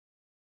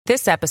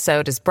This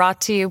episode is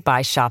brought to you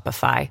by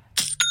Shopify.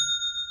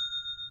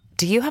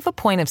 Do you have a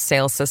point of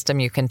sale system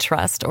you can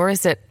trust, or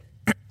is it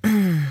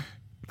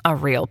a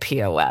real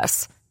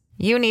POS?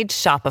 You need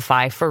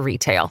Shopify for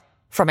retail.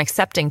 From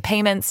accepting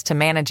payments to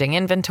managing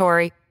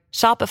inventory,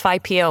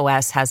 Shopify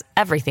POS has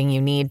everything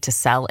you need to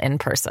sell in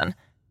person.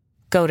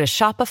 Go to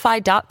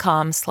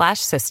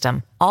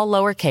shopify.com/system, all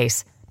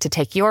lowercase, to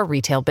take your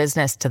retail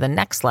business to the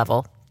next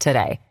level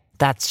today.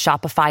 That's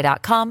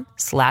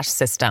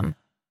shopify.com/system.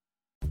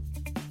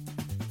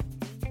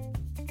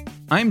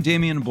 I'm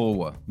Damian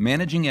Bulwa,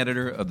 managing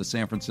editor of the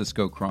San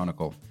Francisco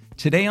Chronicle.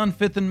 Today on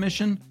Fifth and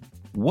Mission,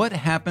 what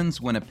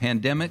happens when a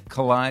pandemic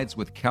collides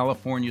with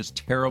California's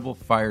terrible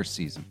fire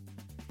season?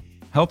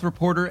 Health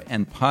reporter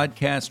and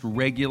podcast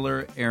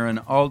regular Aaron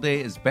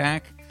Alday is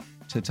back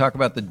to talk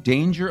about the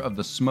danger of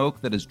the smoke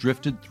that has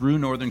drifted through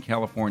Northern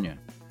California,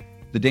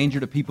 the danger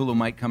to people who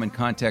might come in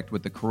contact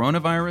with the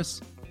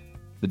coronavirus,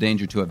 the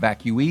danger to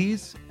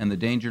evacuees, and the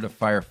danger to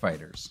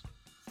firefighters.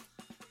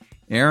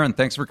 Aaron,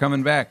 thanks for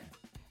coming back.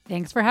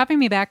 Thanks for having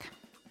me back.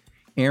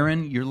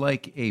 Aaron, you're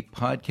like a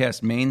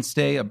podcast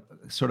mainstay, a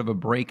sort of a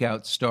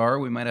breakout star.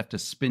 We might have to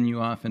spin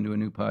you off into a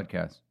new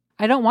podcast.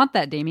 I don't want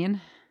that,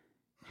 Damien.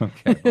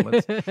 Okay,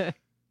 well,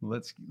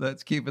 let's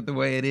keep it the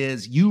way it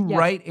is. You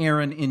write,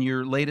 Aaron, in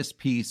your latest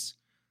piece,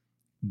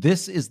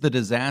 this is the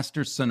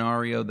disaster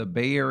scenario the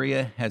Bay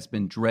Area has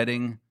been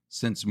dreading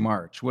since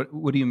March. What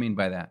do you mean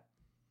by that?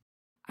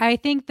 I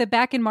think that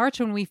back in March,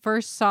 when we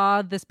first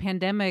saw this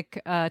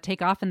pandemic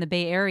take off in the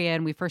Bay Area,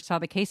 and we first saw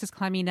the cases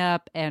climbing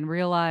up and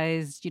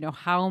realized,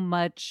 how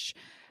much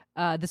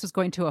this was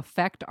going to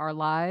affect our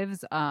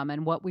lives,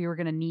 and what we were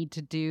going to need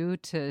to do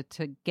to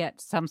get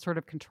some sort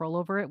of control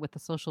over it with the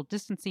social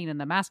distancing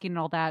and the masking and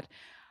all that.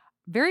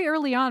 Very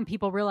early on,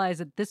 people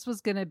realized that this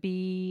was going to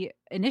be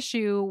an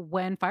issue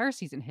when fire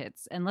season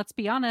hits. And let's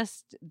be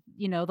honest,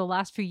 the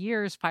last few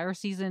years, fire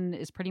season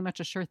is pretty much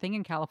a sure thing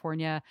in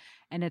California.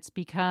 And it's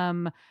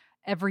become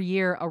every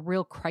year a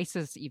real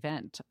crisis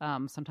event,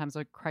 sometimes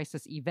a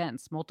crisis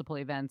events, multiple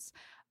events.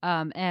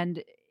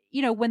 And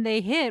when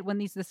they hit, when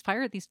these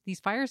fires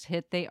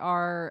hit, they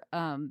are,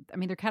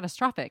 they're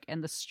catastrophic.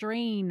 And the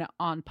strain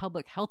on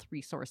public health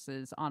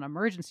resources, on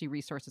emergency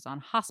resources, on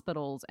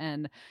hospitals,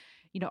 and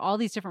all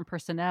these different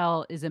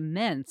personnel is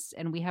immense,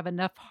 and we have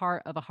enough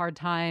of a hard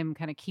time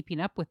kind of keeping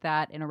up with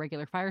that in a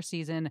regular fire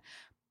season.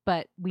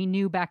 But we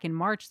knew back in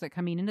March that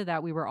coming into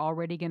that, we were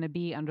already going to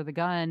be under the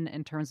gun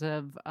in terms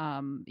of,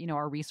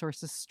 our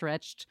resources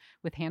stretched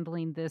with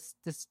handling this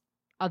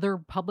other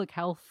public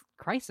health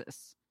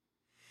crisis.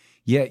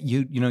 Yeah,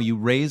 you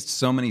raised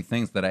so many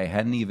things that I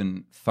hadn't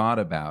even thought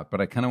about, but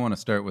I kind of want to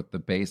start with the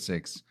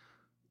basics.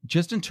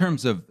 Just in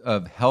terms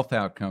of health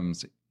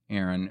outcomes,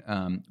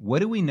 Aaron, what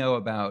do we know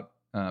about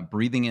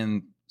breathing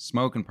in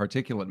smoke and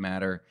particulate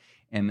matter,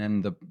 and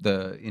then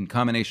the in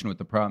combination with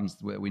the problems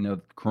that we know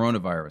the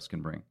coronavirus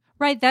can bring?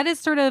 Right. That is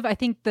sort of, I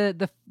think,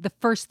 the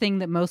first thing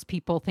that most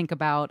people think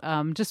about,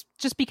 just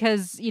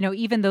because,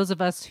 even those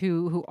of us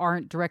who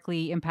aren't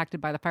directly impacted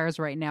by the fires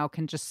right now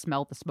can just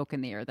smell the smoke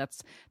in the air.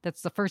 That's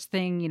the first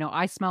thing,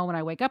 I smell when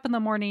I wake up in the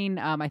morning.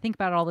 I think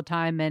about it all the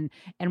time, and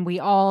we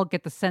all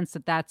get the sense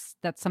that that's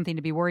something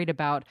to be worried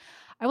about.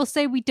 I will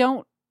say we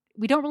don't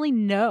really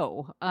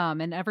know,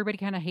 and everybody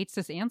kind of hates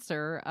this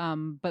answer,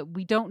 but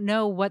we don't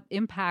know what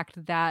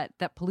impact that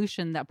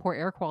pollution, that poor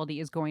air quality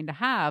is going to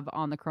have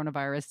on the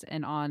coronavirus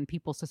and on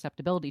people's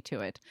susceptibility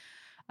to it.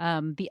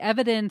 The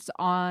evidence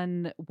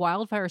on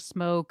wildfire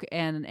smoke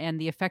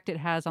and the effect it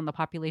has on the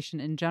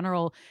population in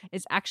general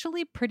is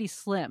actually pretty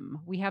slim.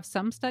 We have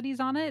some studies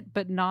on it,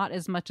 but not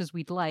as much as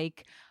we'd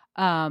like.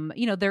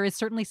 There is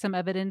certainly some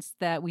evidence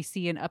that we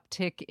see an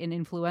uptick in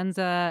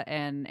influenza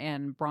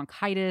and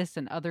bronchitis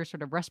and other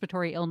sort of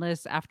respiratory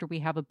illness after we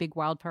have a big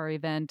wildfire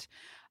event.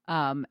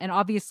 And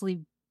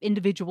obviously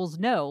individuals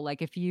know,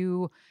 like if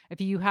you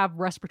have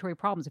respiratory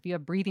problems, if you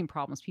have breathing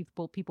problems,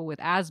 people with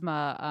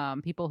asthma,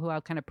 people who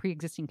have kind of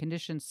pre-existing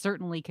conditions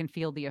certainly can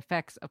feel the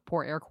effects of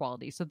poor air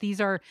quality. So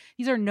these are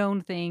known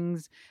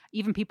things.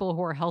 Even people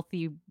who are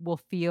healthy will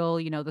feel,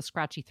 the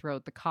scratchy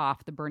throat, the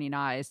cough, the burning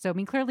eyes. So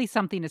clearly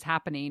something is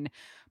happening,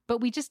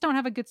 but we just don't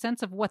have a good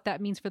sense of what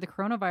that means for the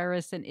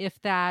coronavirus, and if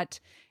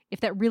that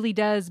really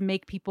does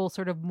make people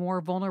sort of more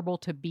vulnerable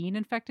to being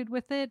infected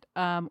with it,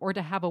 or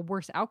to have a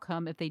worse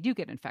outcome if they do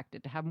get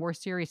infected, to have more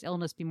serious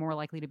illness, be more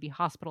likely to be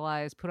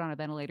hospitalized, put on a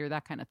ventilator,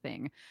 that kind of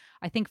thing.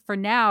 I think for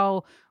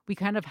now, we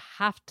kind of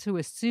have to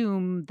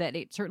assume that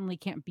it certainly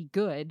can't be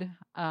good,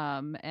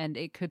 and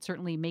it could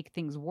certainly make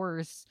things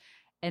worse.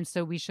 And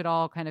so we should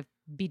all kind of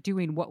be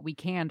doing what we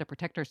can to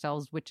protect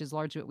ourselves, which is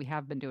largely what we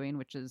have been doing,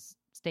 which is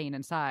staying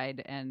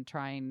inside and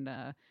trying,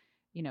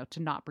 to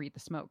not breathe the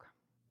smoke.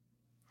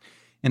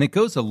 And it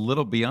goes a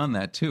little beyond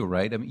that too,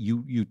 right? I mean,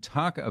 you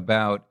talk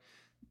about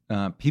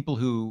people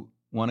who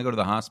want to go to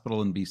the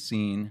hospital and be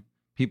seen,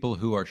 people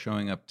who are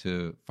showing up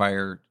to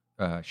fire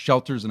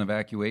shelters and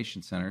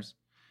evacuation centers.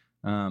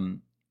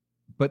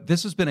 But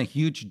this has been a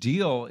huge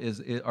deal.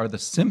 Are the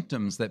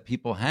symptoms that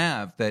people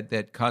have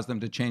that cause them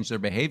to change their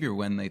behavior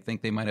when they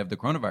think they might have the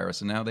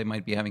coronavirus, and now they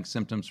might be having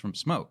symptoms from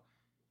smoke.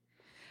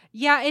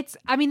 Yeah,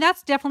 I mean,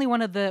 that's definitely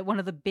one of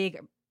the big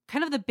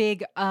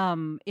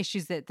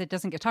issues that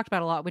doesn't get talked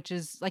about a lot, which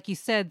is, like you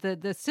said,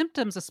 the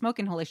symptoms of smoke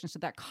inhalation. So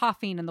that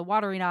coughing and the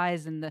watering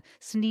eyes and the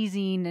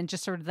sneezing and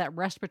just sort of that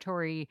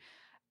respiratory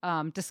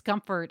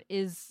discomfort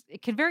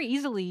it can very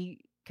easily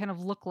kind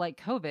of look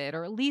like COVID,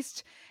 or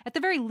at the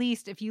very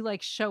least, if you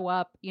like show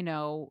up,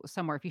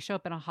 somewhere, if you show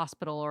up in a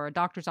hospital or a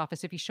doctor's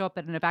office, if you show up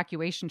at an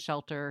evacuation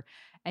shelter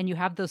and you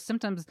have those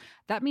symptoms,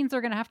 that means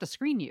they're going to have to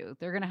screen you.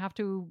 They're going to have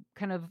to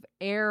kind of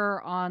err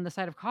on the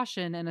side of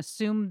caution and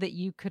assume that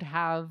you could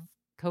have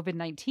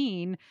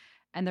COVID-19,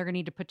 and they're going to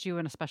need to put you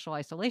in a special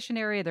isolation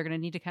area. They're going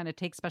to need to kind of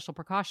take special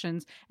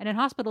precautions. And in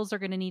hospitals, they're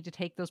going to need to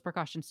take those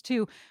precautions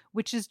too,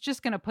 which is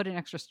just going to put an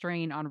extra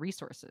strain on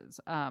resources,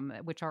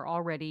 which are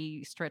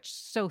already stretched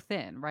so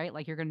thin, right?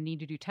 Like, you're going to need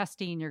to do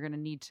testing. You're going to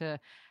need to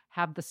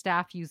have the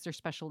staff use their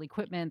special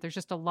equipment. There's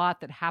just a lot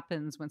that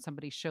happens when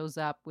somebody shows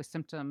up with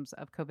symptoms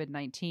of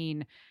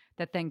COVID-19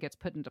 that then gets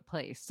put into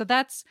place. So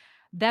that's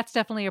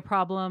definitely a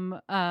problem.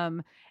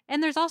 And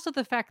there's also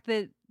the fact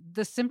that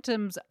the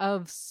symptoms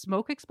of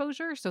smoke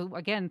exposure, so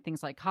again,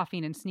 things like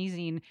coughing and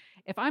sneezing,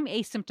 if I'm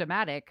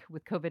asymptomatic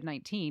with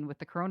COVID-19, with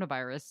the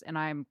coronavirus, and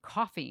I'm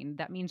coughing,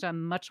 that means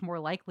I'm much more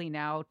likely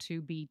now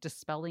to be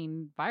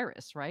dispelling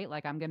virus, right?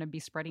 Like, I'm going to be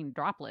spreading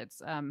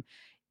droplets.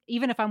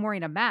 Even if I'm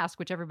wearing a mask,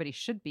 which everybody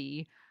should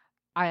be,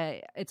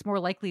 it's more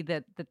likely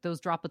that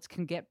those droplets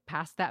can get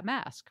past that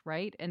mask,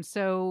 right? And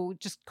so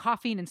just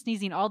coughing and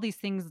sneezing, all these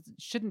things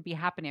shouldn't be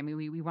happening. I mean,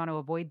 we want to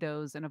avoid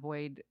those and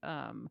avoid,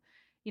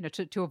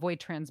 to avoid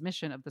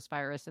transmission of this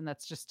virus. And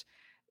that's just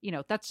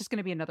going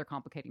to be another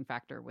complicating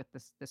factor with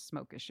this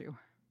smoke issue.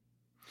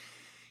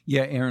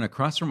 Yeah, Aaron,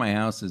 across from my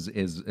house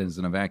is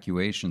an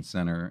evacuation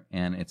center,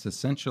 and it's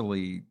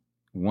essentially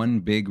one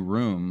big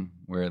room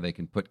where they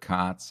can put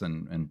cots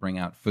and bring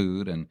out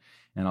food, and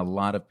a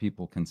lot of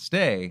people can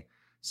stay.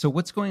 So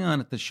what's going on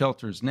at the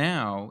shelters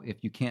now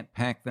if you can't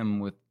pack them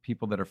with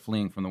people that are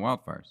fleeing from the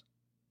wildfires?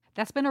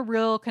 That's been a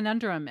real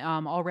conundrum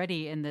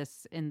already in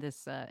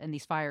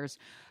these fires.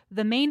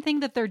 The main thing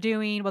that they're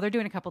doing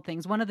a couple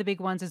things. One of the big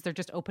ones is they're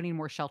just opening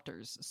more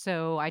shelters.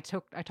 So I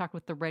talked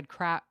with the Red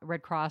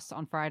Cross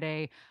on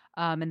Friday,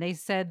 and they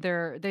said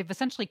they've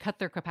essentially cut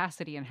their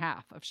capacity in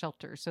half of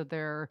shelters. So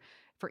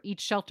for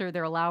each shelter,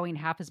 they're allowing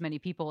half as many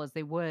people as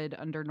they would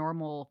under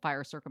normal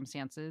fire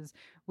circumstances,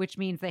 which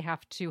means they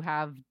have to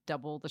have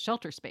double the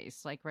shelter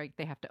space. Like, right,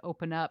 they have to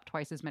open up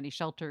twice as many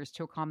shelters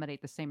to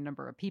accommodate the same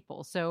number of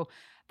people. So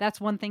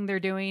that's one thing they're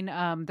doing.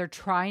 They're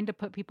trying to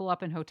put people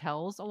up in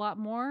hotels a lot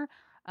more,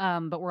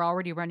 but we're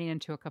already running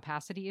into a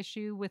capacity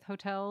issue with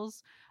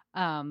hotels.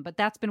 But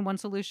that's been one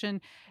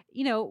solution.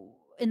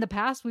 In the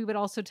past, we would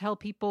also tell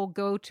people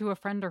go to a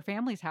friend or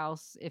family's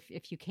house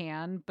if you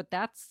can, but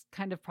that's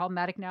kind of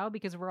problematic now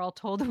because we're all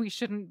told that we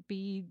shouldn't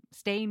be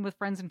staying with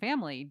friends and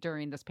family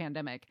during this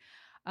pandemic.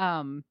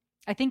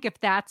 I think if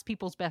that's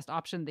people's best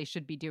option, they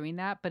should be doing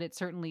that, but it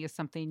certainly is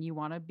something you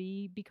want to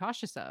be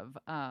cautious of.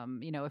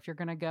 If you're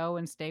going to go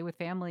and stay with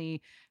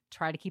family,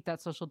 try to keep that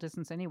social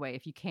distance anyway.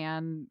 If you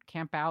can,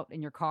 camp out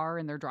in your car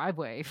in their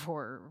driveway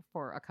for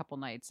a couple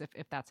nights,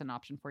 if that's an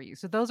option for you.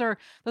 So those are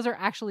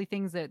actually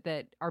things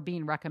that are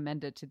being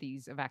recommended to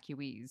these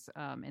evacuees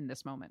in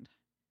this moment.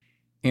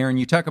 Aaron,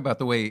 you talk about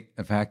the way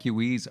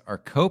evacuees are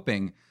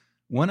coping.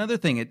 One other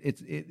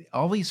thing,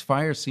 all these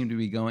fires seem to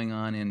be going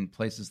on in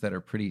places that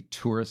are pretty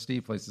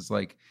touristy, places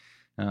like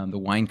the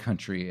wine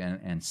country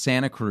and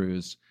Santa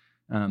Cruz.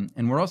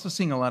 And we're also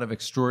seeing a lot of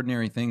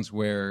extraordinary things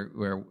where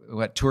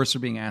tourists are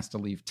being asked to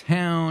leave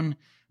town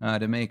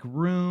to make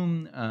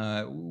room.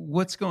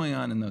 What's going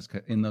on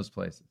in those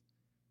places?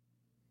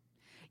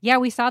 Yeah,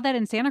 we saw that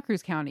in Santa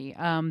Cruz County.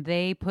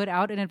 They put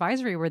out an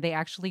advisory where they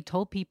actually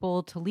told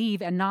people to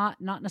leave, and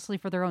not necessarily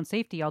for their own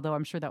safety, although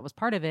I'm sure that was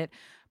part of it,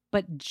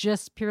 but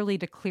just purely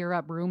to clear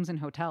up rooms in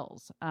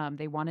hotels.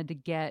 They wanted to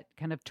get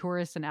kind of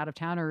tourists and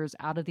out-of-towners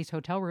out of these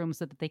hotel rooms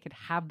so that they could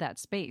have that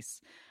space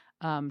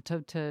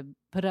to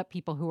put up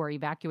people who are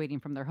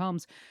evacuating from their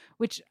homes,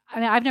 which, I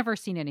mean, I've never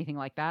seen anything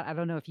like that. I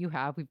don't know if you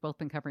have. We've both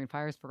been covering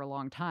fires for a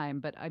long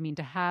time. But, I mean,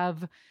 to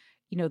have,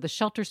 the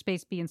shelter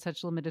space be in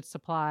such limited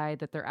supply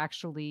that they're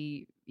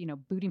actually,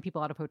 booting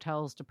people out of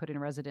hotels to put in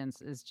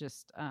residence is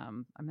just,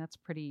 that's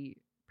pretty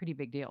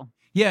big deal.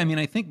 Yeah, I mean,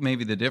 I think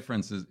maybe the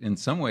difference is, in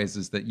some ways,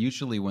 is that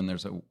usually when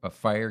there's a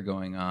fire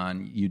going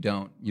on, you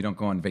don't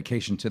go on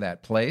vacation to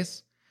that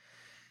place.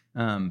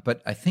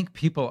 But I think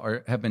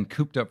people have been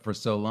cooped up for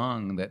so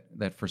long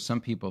that for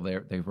some people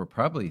they were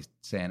probably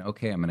saying,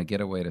 okay, I'm going to get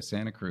away to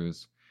Santa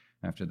Cruz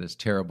after this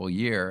terrible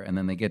year, and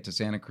then they get to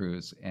Santa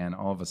Cruz, and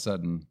all of a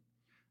sudden,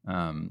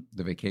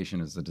 the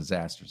vacation is a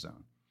disaster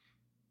zone.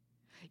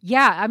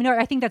 Yeah, I mean,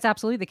 I think that's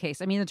absolutely the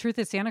case. I mean, the truth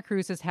is Santa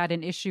Cruz has had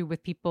an issue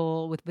with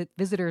people, with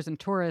visitors and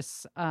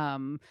tourists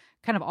kind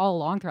of all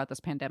along throughout this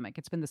pandemic.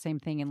 It's been the same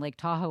thing in Lake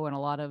Tahoe and a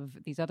lot of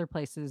these other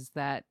places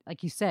that,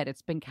 like you said,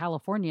 it's been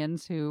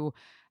Californians who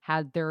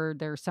had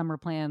their summer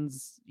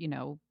plans,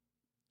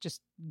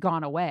 just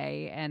gone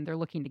away, and they're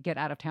looking to get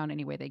out of town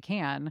any way they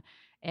can.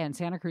 And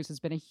Santa Cruz has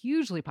been a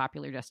hugely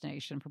popular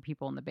destination for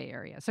people in the Bay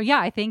Area. So yeah,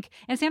 I think,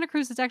 and Santa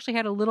Cruz has actually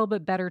had a little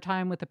bit better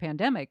time with the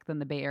pandemic than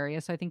the Bay Area.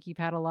 So I think you've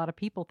had a lot of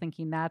people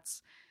thinking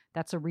that's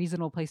a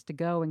reasonable place to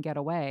go and get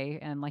away.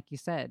 And like you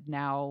said,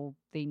 now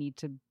they need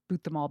to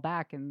boot them all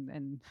back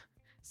and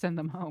send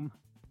them home.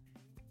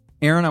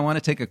 Erin, I want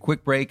to take a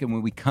quick break, and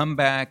when we come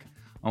back,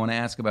 I want to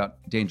ask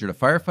about danger to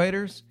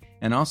firefighters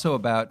and also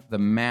about the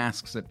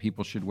masks that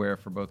people should wear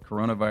for both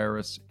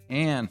coronavirus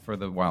and for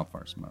the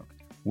wildfire smoke.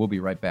 We'll be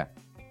right back.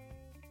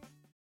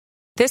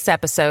 This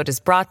episode is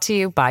brought to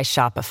you by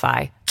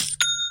Shopify.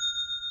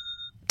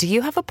 Do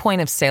you have a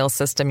point of sale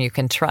system you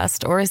can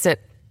trust, or is it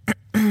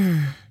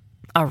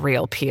a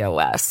real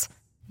POS?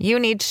 You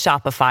need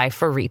Shopify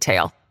for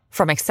retail.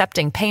 From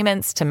accepting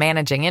payments to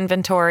managing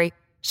inventory,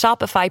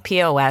 Shopify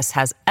POS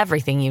has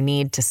everything you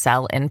need to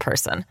sell in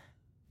person.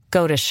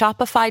 Go to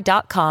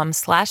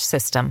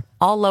shopify.com/system,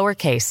 all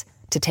lowercase,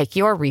 to take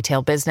your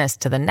retail business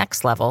to the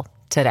next level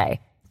today.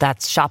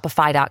 That's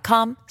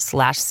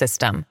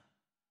shopify.com/system.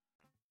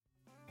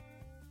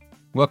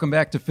 Welcome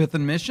back to Fifth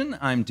and Mission.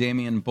 I'm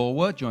Damian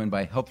Bulwa, joined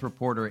by health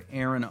reporter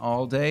Erin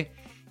Allday.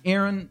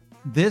 Erin,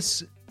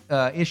 this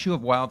issue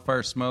of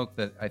wildfire smoke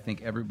that I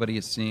think everybody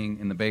is seeing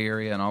in the Bay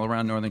Area and all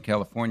around Northern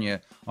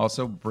California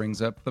also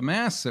brings up the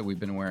masks that we've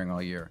been wearing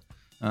all year.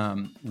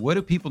 What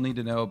do people need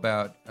to know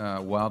about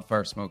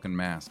wildfire smoke and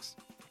masks?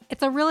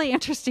 It's a really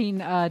interesting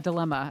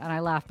dilemma, and I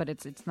laugh, but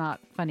it's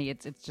not funny.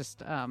 It's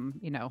just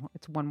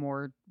it's one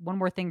more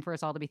thing for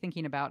us all to be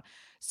thinking about.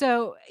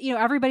 So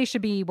everybody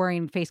should be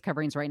wearing face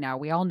coverings right now.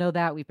 We all know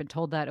that. We've been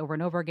told that over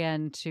and over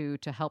again to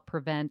help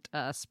prevent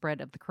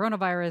spread of the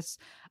coronavirus.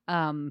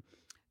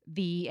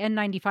 The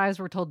N95s,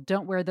 we're told,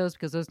 don't wear those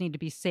because those need to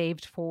be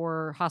saved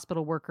for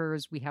hospital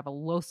workers. We have a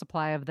low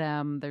supply of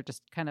them. They're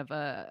just kind of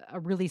a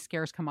really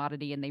scarce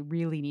commodity, and they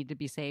really need to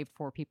be saved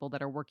for people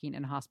that are working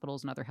in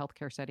hospitals and other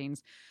healthcare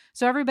settings.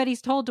 So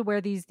everybody's told to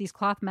wear these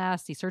cloth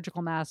masks, these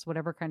surgical masks,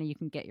 whatever kind of you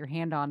can get your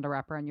hand on to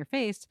wrap around your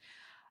face.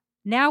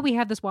 Now we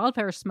have this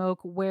wildfire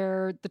smoke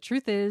where the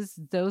truth is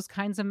those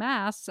kinds of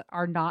masks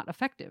are not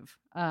effective.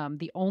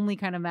 The only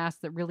kind of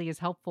mask that really is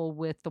helpful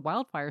with the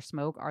wildfire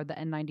smoke are the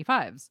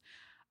N95s.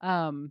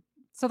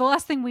 So the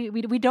last thing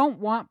we don't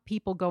want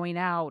people going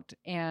out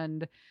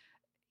and,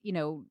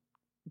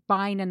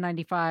 buying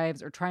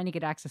N95s or trying to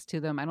get access to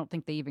them. I don't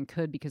think they even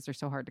could because they're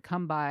so hard to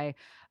come by.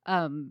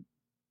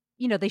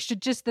 They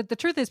should just, the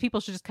truth is people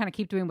should just kind of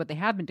keep doing what they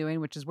have been doing,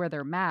 which is wear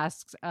their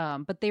masks.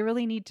 But they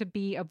really need to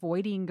be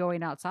avoiding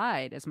going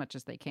outside as much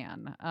as they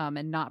can,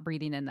 and not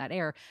breathing in that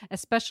air,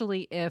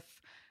 especially if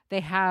they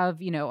have,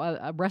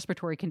 a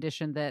respiratory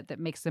condition that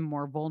makes them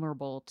more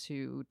vulnerable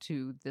to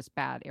this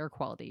bad air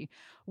quality.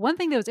 One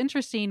thing that was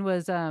interesting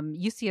was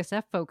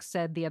UCSF folks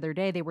said the other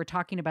day, they were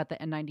talking about the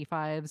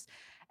N95s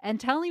and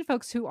telling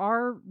folks who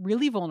are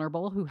really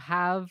vulnerable, who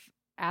have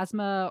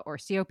asthma or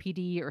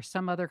COPD or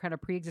some other kind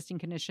of pre-existing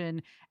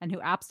condition, and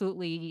who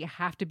absolutely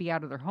have to be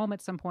out of their home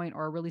at some point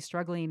or are really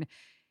struggling.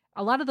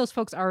 A lot of those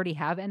folks already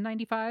have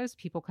N95s.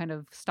 People kind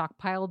of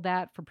stockpiled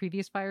that for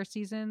previous fire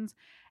seasons.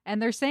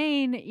 And they're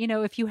saying,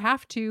 if you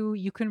have to,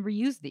 you can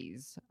reuse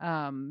these.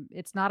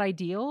 It's not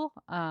ideal,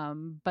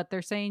 but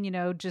they're saying,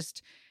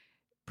 just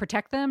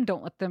protect them.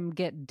 Don't let them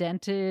get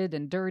dented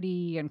and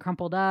dirty and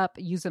crumpled up.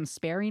 Use them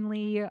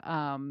sparingly.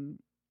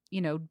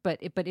 But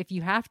if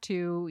you have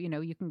to,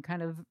 you can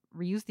kind of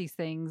reuse these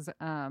things.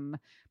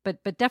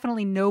 But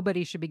definitely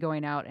nobody should be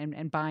going out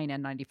and buying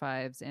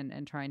N95s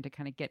and trying to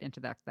kind of get into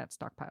that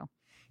stockpile.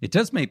 It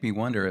does make me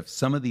wonder if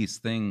some of these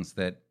things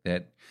that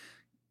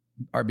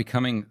are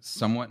becoming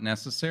somewhat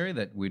necessary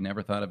that we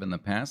never thought of in the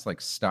past, like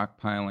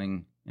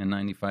stockpiling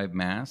N95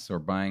 masks or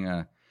buying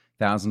a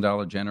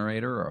 $1,000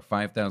 generator or a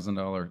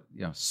 $5,000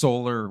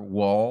 solar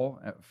wall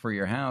for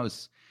your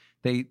house,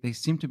 they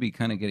seem to be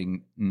kind of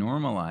getting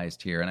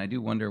normalized here. And I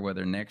do wonder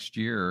whether next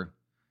year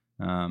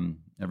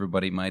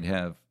everybody might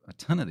have a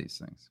ton of these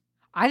things.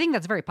 I think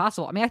that's very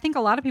possible. I mean, I think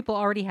a lot of people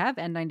already have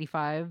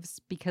N95s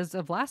because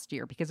of last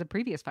year, because of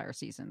previous fire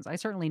seasons. I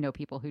certainly know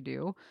people who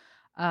do.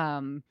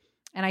 And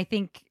I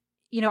think,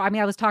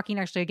 I was talking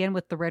actually again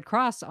with the Red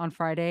Cross on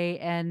Friday,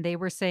 and they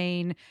were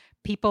saying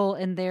people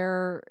in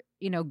their,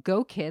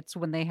 go kits,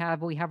 when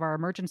we have our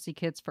emergency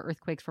kits for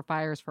earthquakes, for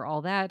fires, for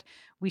all that,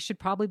 we should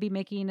probably be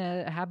making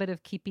a habit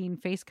of keeping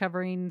face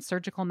covering,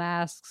 surgical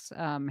masks,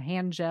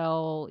 hand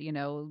gel,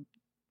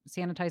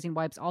 sanitizing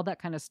wipes, all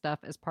that kind of stuff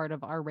as part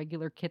of our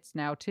regular kits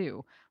now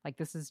too. Like,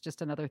 this is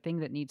just another thing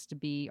that needs to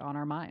be on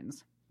our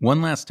minds.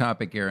 One last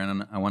topic,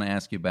 Erin, I want to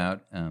ask you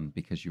about,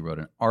 because you wrote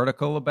an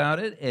article about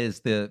it,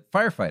 is the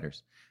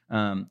firefighters.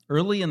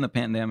 Early in the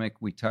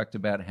pandemic, we talked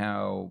about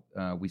how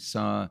we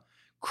saw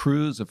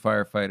crews of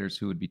firefighters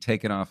who would be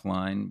taken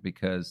offline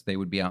because they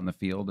would be out in the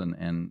field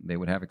and they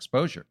would have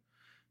exposure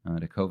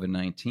to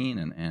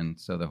COVID-19, and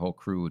so the whole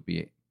crew would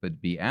be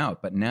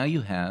out. But now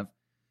you have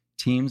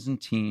teams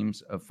and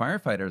teams of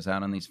firefighters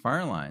out on these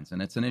fire lines,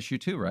 and it's an issue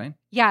too, right?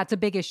 Yeah, it's a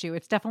big issue.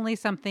 It's definitely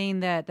something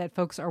that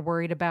folks are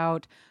worried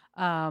about.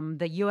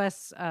 The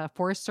U.S.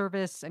 Forest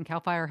Service and CAL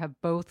FIRE have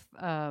both,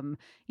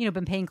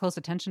 been paying close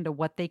attention to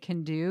what they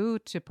can do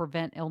to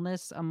prevent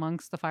illness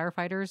amongst the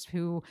firefighters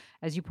who,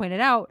 as you pointed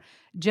out,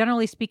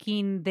 generally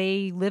speaking,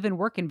 they live and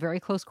work in very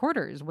close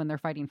quarters when they're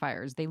fighting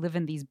fires. They live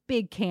in these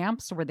big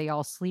camps where they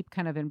all sleep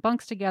kind of in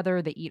bunks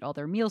together. They eat all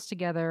their meals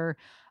together.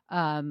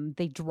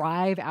 They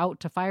drive out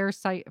to fire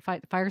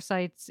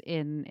sites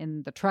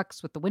in the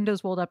trucks with the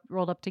windows rolled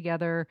up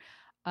together.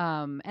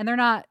 And they're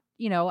not,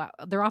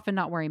 they're often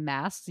not wearing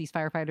masks. These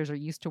firefighters are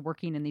used to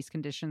working in these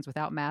conditions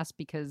without masks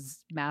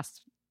because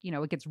masks,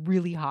 it gets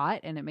really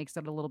hot and it makes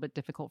it a little bit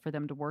difficult for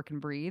them to work and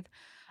breathe.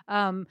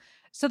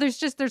 So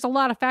there's a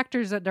lot of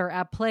factors that are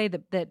at play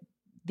that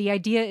the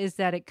idea is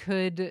that it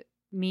could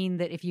mean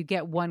that if you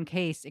get one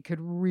case, it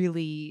could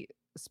really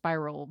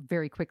spiral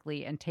very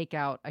quickly and take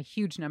out a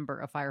huge number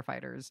of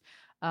firefighters,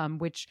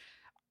 which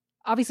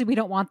obviously we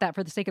don't want that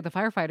for the sake of the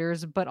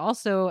firefighters, but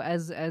also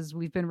as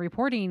we've been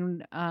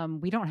reporting,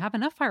 we don't have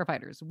enough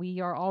firefighters.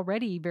 We are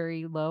already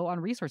very low on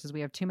resources.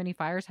 We have too many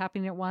fires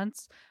happening at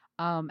once,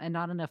 and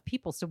not enough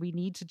people. So we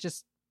need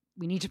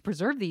to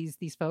preserve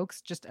these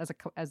folks just as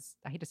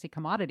I hate to say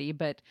commodity,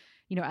 but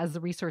as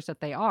the resource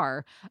that they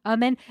are.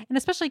 And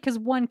especially because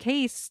one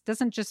case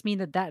doesn't just mean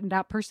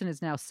that person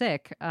is now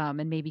sick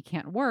and maybe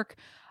can't work.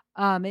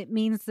 It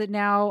means that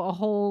now a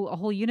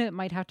whole unit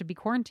might have to be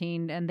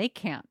quarantined and they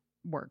can't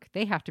work.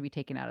 They have to be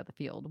taken out of the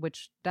field,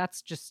 which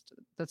that's just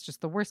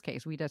the worst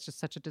case. That's just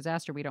such a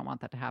disaster. We don't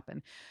want that to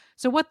happen.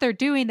 So what they're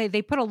doing,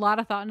 they put a lot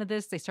of thought into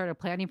this. They started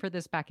planning for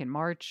this back in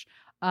March.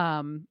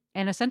 And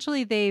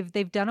essentially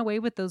they've done away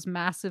with those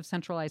massive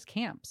centralized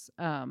camps.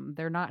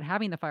 They're not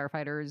having the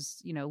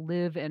firefighters,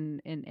 live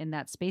in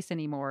that space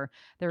anymore.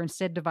 They're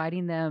instead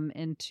dividing them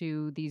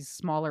into these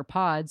smaller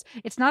pods.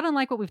 It's not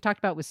unlike what we've talked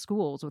about with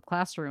schools, with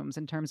classrooms,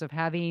 in terms of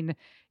having,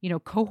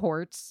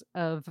 cohorts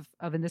of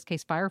in this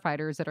case,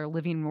 firefighters that are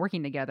living and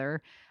working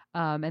together.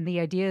 And the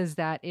idea is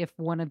that if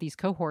one of these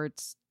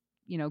cohorts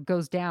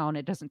goes down,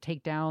 it doesn't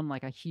take down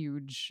like a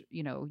huge,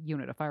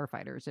 unit of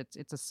firefighters.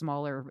 It's a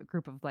smaller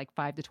group of like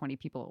 5 to 20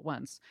 people at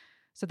once.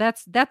 So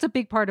that's a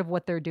big part of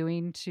what they're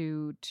doing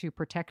to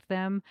protect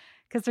them,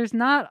 because there's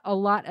not a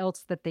lot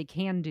else that they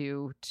can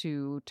do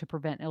to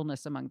prevent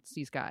illness amongst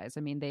these guys.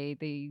 I mean,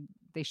 they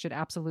should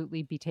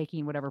absolutely be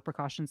taking whatever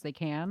precautions they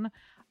can,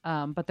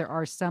 but there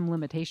are some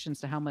limitations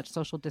to how much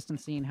social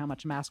distancing, how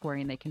much mask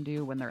wearing they can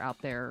do when they're out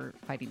there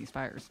fighting these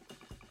fires.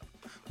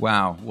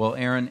 Wow. Well,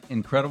 Erin,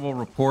 incredible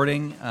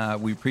reporting.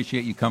 We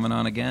appreciate you coming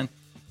on again.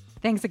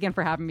 Thanks again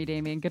for having me,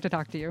 Damien. Good to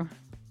talk to you.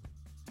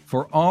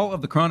 For all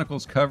of the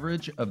Chronicle's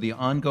coverage of the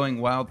ongoing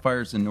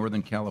wildfires in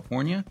Northern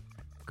California,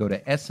 go to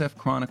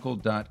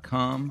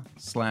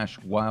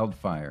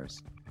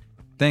sfchronicle.com/wildfires.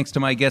 Thanks to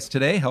my guest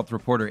today, health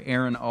reporter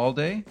Erin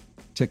Alday,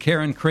 to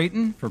Karen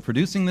Creighton for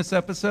producing this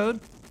episode,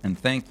 and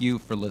thank you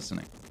for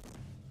listening.